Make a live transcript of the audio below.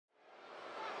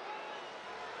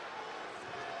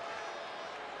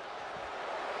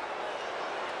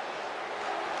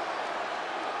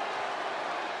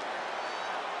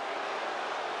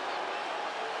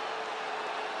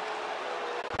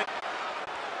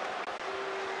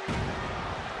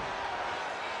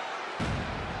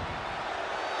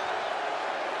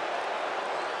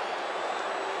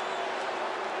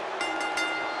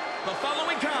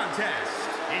contest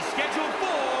is scheduled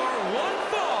for one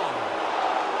fall.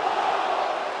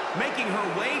 Making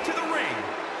her way to the ring,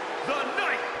 the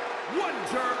ninth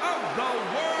wonder of the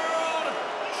world,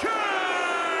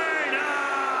 Chyna!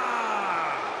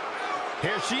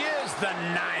 Here she is, the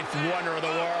ninth wonder of the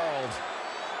world.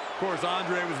 Of course,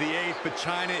 Andre was the eighth, but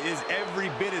Chyna is every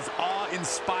bit as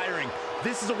awe-inspiring.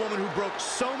 This is a woman who broke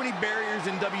so many barriers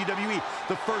in WWE.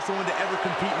 The first woman to ever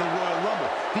compete in the Royal Rumble.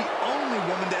 The only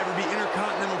woman to ever be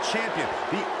Intercontinental Champion.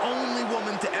 The only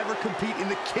woman to ever compete in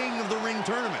the King of the Ring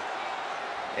tournament.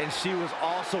 And she was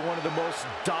also one of the most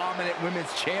dominant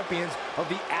women's champions of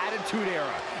the Attitude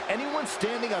Era. Anyone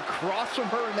standing across from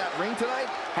her in that ring tonight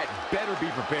had better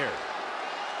be prepared.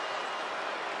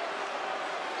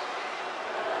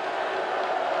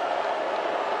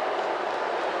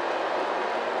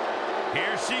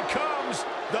 Here she comes,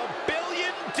 the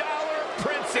billion-dollar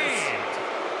princess. And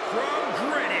from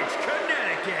Greenwich,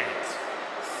 Connecticut,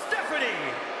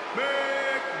 Stephanie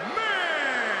McMahon.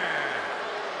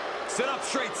 Sit up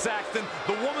straight, Saxton.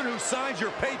 The woman who signs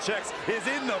your paychecks is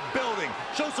in the building.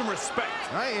 Show some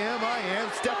respect. I am.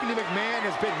 Stephanie McMahon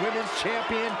has been women's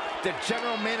champion, the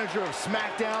general manager of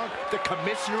SmackDown, the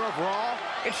commissioner of Raw,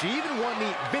 and she even won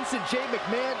the Vincent J.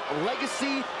 McMahon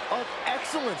Legacy of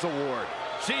Excellence Award.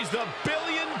 She's the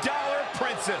billion-dollar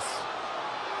princess.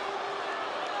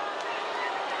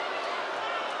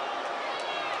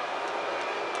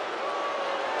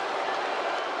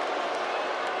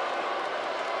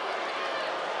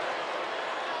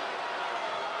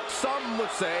 Some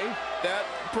would say that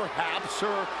perhaps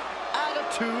her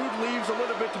attitude leaves a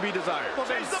little bit to be desired. Well,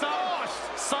 then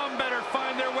some better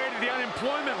find their way to the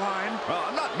unemployment line.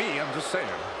 Well, not me, I'm just saying.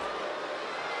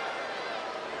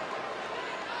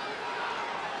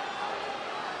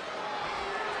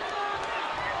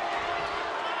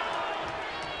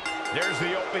 There's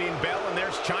the opening bell, and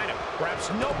there's Chyna.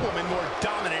 Perhaps no woman more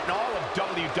dominant in all of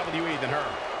WWE than her.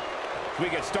 As we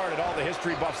get started, all the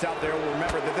history buffs out there will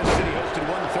remember that this city hosted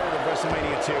 1/3 of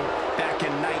WrestleMania 2 back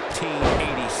in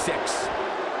 1986.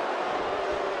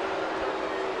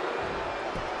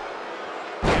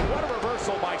 And what a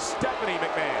reversal by Stephanie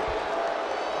McMahon.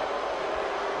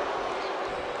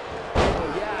 Oh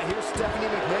yeah, here's Stephanie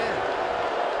McMahon.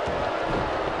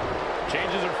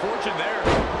 Changes her fortune there.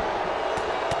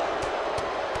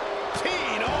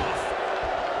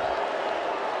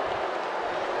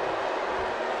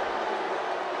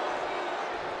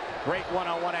 Great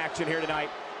one-on-one action here tonight.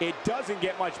 It doesn't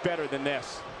get much better than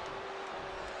this.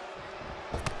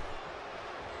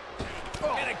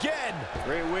 Oh. And again.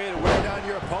 Great way to wear down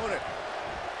your opponent.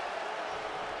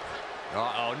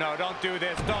 Uh-oh, no, don't do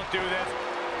this. Don't do this.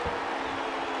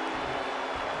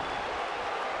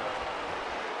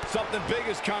 Something big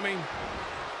is coming.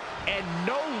 And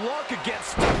no luck against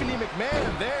Stephanie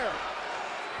McMahon there.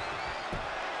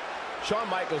 Shawn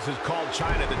Michaels has called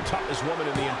Chyna the toughest woman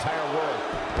in the entire world,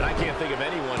 and I can't think of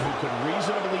anyone who could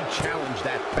reasonably challenge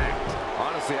that fact.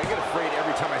 Honestly, I get afraid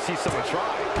every time I see someone try.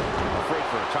 I'm afraid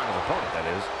for Chyna's opponent, that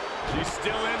is. She's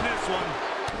still in this one.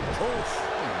 Oof,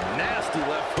 nasty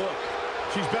left hook.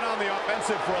 She's been on the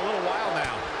offensive for a little while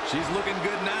now. She's looking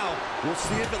good now. We'll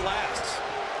see if it lasts.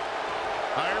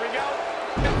 Here we go.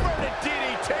 Inverted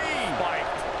DDT.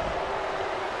 Spiked.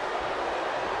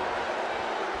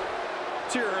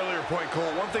 To your earlier point, Cole,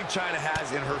 one thing Chyna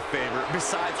has in her favor,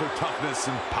 besides her toughness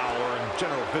and power and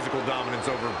general physical dominance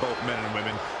over both men and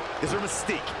women, is her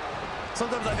mystique.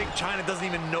 Sometimes I think Chyna doesn't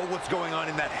even know what's going on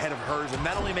in that head of hers, and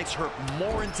that only makes her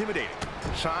more intimidating.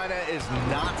 Chyna is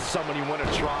not someone you want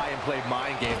to try and play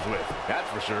mind games with. That's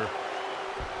for sure.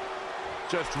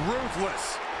 Just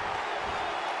ruthless.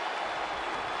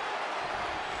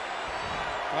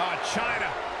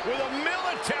 Chyna with a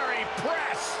military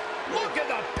press. Look at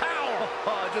the power.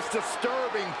 Just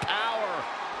disturbing power.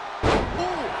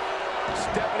 Ooh.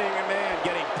 Stephanie McMahon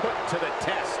getting put to the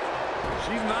test.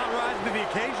 She's not rising to the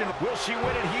occasion. Will she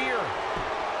win it here?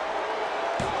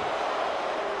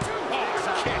 Oh,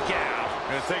 kick out.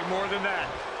 Gonna take more than that.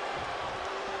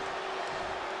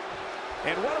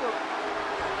 And what a...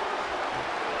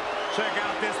 Check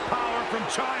out this power from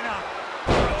Chyna.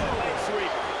 Oh, leg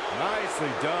sweep.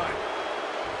 Nicely done.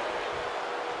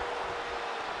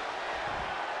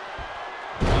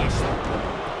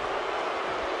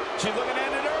 She's looking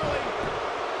at it early.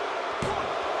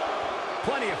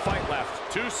 Plenty of fight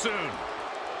left. Too soon.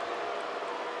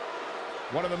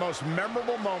 One of the most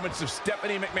memorable moments of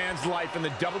Stephanie McMahon's life in the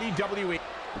WWE.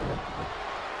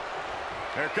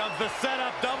 Here comes the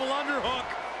setup, double underhook.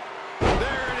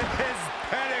 There it is,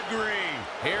 pedigree.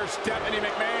 Here's Stephanie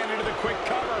McMahon into the quick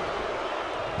cover.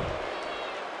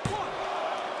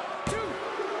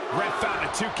 Ref found a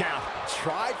 2 count.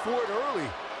 Tried for it early.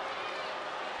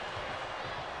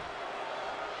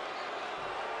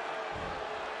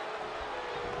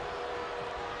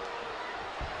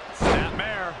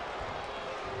 Snapmare.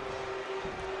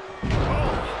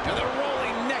 Oh, and the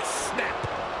rolling neck snap.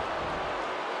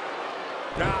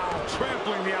 Now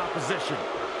trampling the opposition.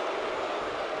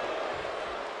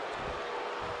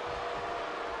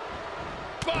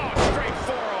 Oh, straight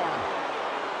forearm.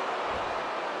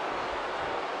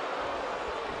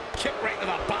 Kick right to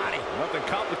the body. Nothing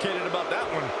complicated about that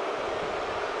one.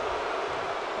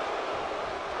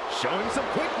 Showing some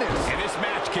quickness. And this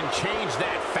match can change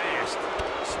that fast.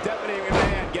 Stephanie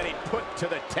McMahon getting put to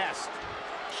the test.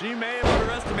 She may have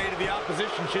underestimated the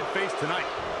opposition she'd face tonight.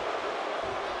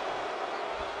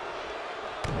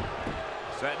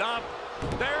 Setting up.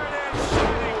 There it is.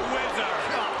 Shining Wizard.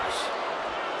 Gosh.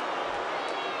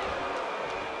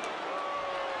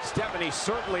 Stephanie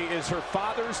certainly is her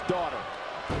father's daughter.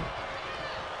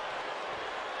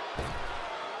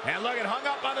 And look, it hung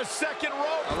up on the second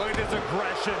rope. Oh, look at this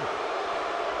aggression.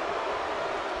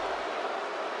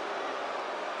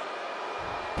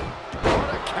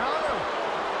 What a counter.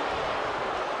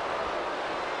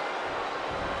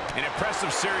 An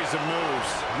impressive series of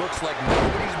moves. Looks like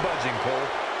nobody's budging, Cole.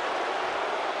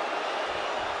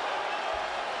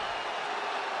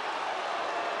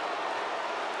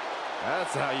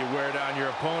 That's how you wear down your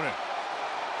opponent.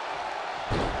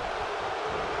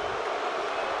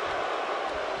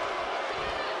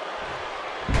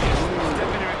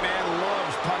 Stephanie McMahon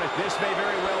loves punish. This may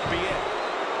very well be it.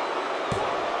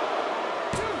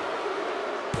 2,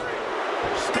 3.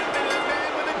 Stephanie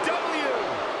McMahon with a W.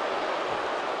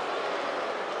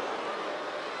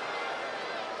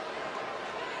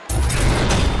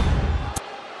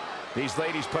 These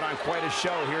ladies put on quite a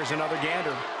show. Here's another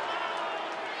gander.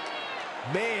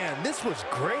 Man, this was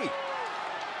great.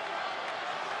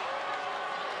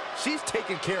 She's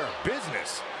taking care of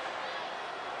business.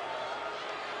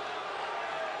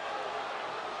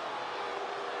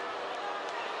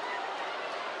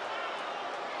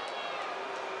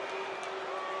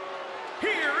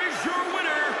 Here is your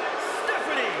winner,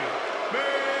 Stephanie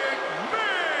McMahon.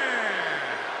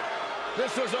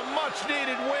 This was a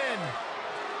much-needed win.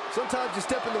 Sometimes you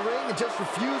step in the ring and just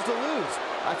refuse to lose.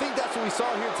 I think that's what we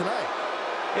saw here tonight.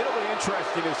 It'll be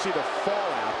interesting to see the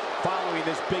fallout following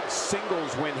this big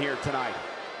singles win here tonight.